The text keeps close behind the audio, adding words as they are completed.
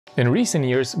In recent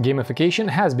years, gamification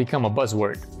has become a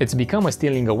buzzword. It's become a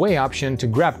stealing away option to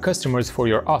grab customers for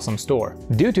your awesome store.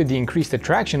 Due to the increased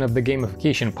attraction of the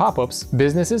gamification pop-ups,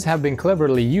 businesses have been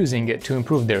cleverly using it to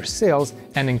improve their sales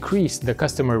and increase the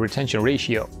customer retention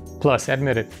ratio. Plus,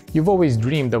 admit it, you've always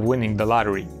dreamed of winning the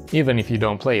lottery, even if you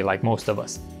don't play like most of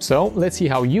us. So, let's see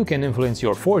how you can influence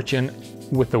your fortune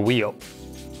with the wheel.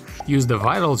 Use the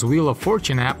Vitals Wheel of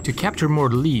Fortune app to capture more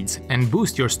leads and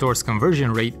boost your store's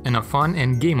conversion rate in a fun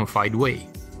and gamified way.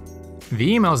 The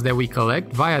emails that we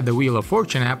collect via the Wheel of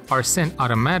Fortune app are sent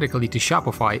automatically to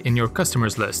Shopify in your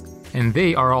customers list, and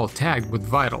they are all tagged with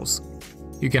Vitals.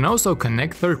 You can also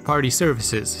connect third-party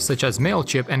services such as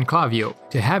Mailchimp and Klaviyo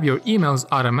to have your emails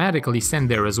automatically sent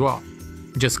there as well.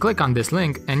 Just click on this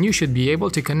link and you should be able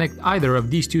to connect either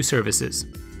of these two services.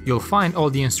 You'll find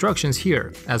all the instructions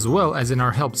here, as well as in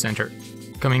our help center.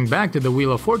 Coming back to the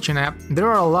Wheel of Fortune app, there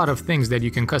are a lot of things that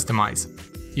you can customize.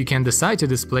 You can decide to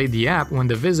display the app when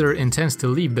the visitor intends to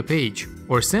leave the page,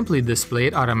 or simply display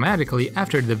it automatically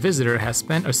after the visitor has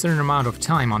spent a certain amount of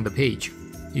time on the page.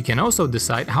 You can also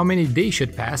decide how many days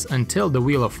should pass until the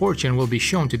Wheel of Fortune will be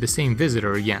shown to the same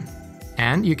visitor again.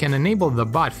 And you can enable the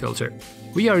bot filter.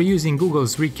 We are using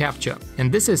Google's reCAPTCHA,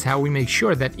 and this is how we make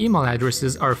sure that email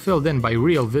addresses are filled in by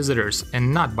real visitors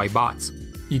and not by bots.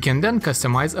 You can then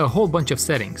customize a whole bunch of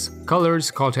settings,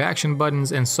 colors, call to action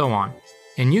buttons, and so on.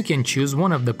 And you can choose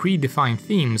one of the predefined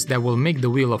themes that will make the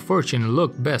Wheel of Fortune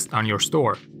look best on your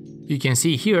store. You can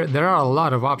see here there are a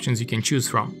lot of options you can choose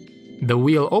from. The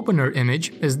wheel opener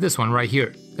image is this one right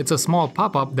here. It's a small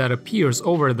pop-up that appears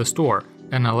over the store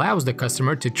and allows the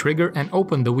customer to trigger and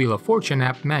open the Wheel of Fortune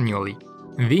app manually.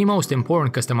 The most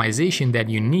important customization that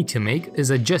you need to make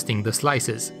is adjusting the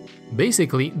slices.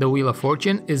 Basically, the Wheel of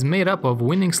Fortune is made up of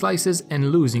winning slices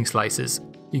and losing slices.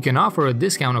 You can offer a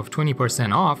discount of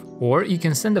 20% off, or you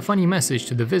can send a funny message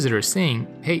to the visitor saying,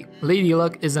 "Hey, Lady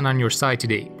Luck isn't on your side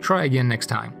today, try again next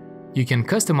time." You can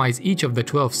customize each of the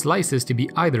 12 slices to be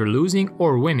either losing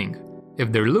or winning.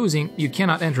 If they're losing, you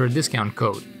cannot enter a discount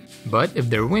code. But if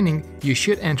they're winning, you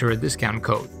should enter a discount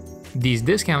code. These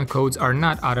discount codes are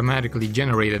not automatically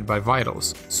generated by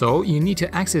Vitals, so you need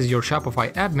to access your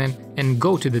Shopify admin and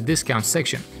go to the discount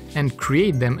section and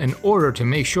create them in order to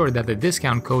make sure that the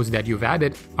discount codes that you've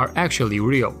added are actually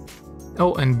real.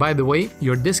 Oh, and by the way,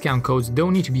 your discount codes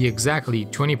don't need to be exactly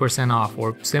 20% off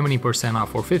or 70%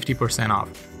 off or 50% off.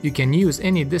 You can use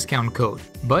any discount code,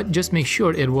 but just make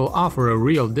sure it will offer a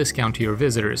real discount to your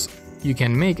visitors. You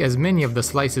can make as many of the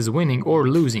slices winning or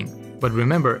losing, but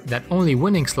remember that only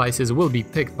winning slices will be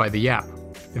picked by the app.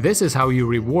 This is how you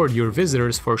reward your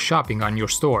visitors for shopping on your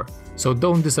store, so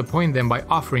don't disappoint them by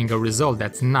offering a result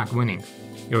that's not winning.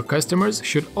 Your customers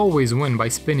should always win by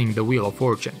spinning the Wheel of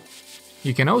Fortune.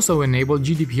 You can also enable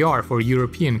GDPR for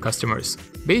European customers.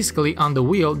 Basically, on the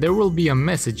wheel there will be a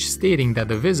message stating that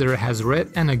the visitor has read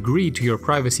and agreed to your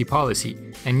privacy policy,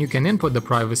 and you can input the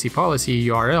privacy policy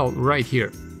URL right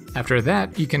here. After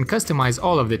that, you can customize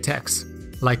all of the text.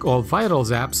 Like all Vitals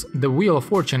apps, the Wheel of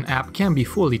Fortune app can be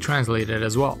fully translated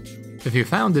as well. If you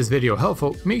found this video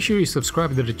helpful, make sure you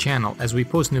subscribe to the channel as we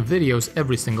post new videos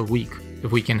every single week.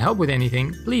 If we can help with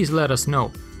anything, please let us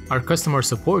know. Our customer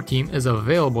support team is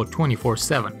available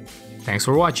 24/7. Thanks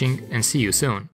for watching and see you soon.